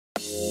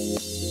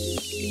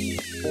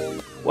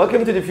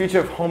Welcome to the future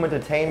of home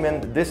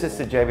entertainment. This is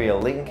the JBL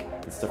Link.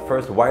 It's the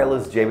first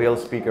wireless JBL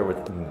speaker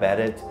with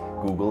embedded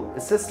Google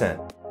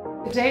Assistant.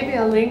 The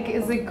JBL Link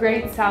is a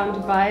great sound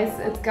device.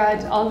 It's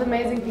got all the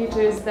amazing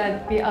features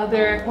that the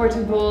other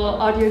portable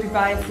audio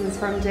devices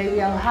from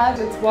JBL have.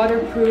 It's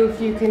waterproof,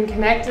 you can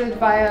connect it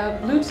via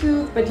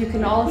Bluetooth, but you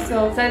can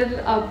also set it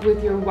up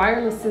with your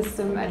wireless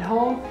system at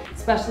home,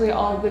 especially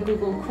all the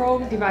Google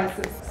Chrome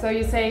devices. So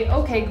you say,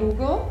 "Okay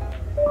Google,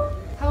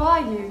 how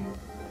are you?"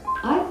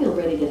 I feel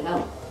ready to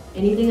help.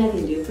 Anything I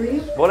can do for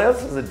you? What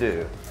else does it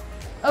do?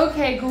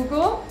 "Okay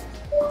Google,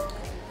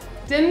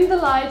 dim the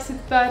light to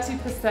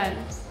 30%.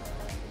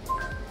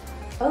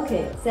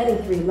 Okay, setting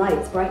 3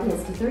 lights,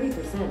 brightness to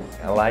 30%.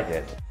 I like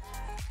it.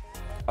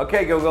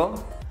 Okay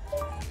Google,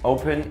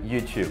 open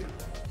YouTube,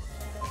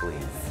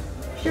 please.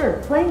 Sure,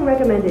 playing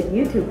recommended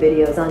YouTube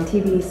videos on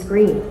TV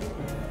screen.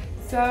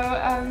 So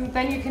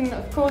then you can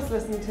of course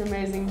listen to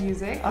amazing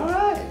music. All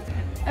right.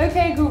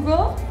 "Okay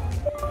Google,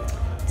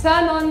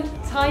 turn on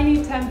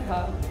Tiny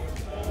Temper."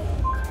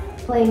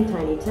 Playing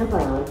Tiny Temper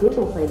on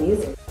Google Play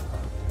Music.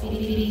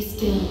 Be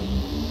still.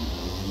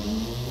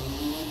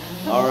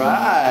 All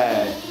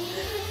right.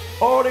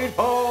 40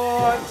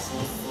 points.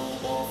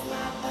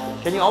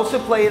 Can you also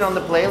play it on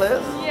the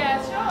playlist? Yeah,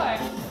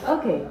 sure.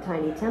 Okay,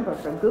 Tiny Temper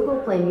from Google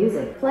Play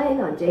Music,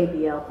 playing on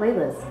JBL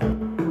playlist.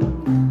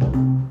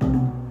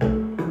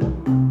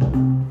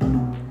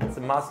 It's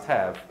a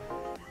must-have.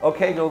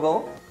 Okay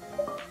Google,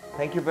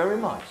 thank you very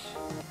much.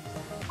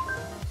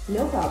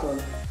 No problem.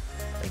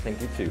 And thank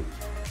you too.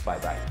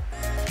 Bye-bye.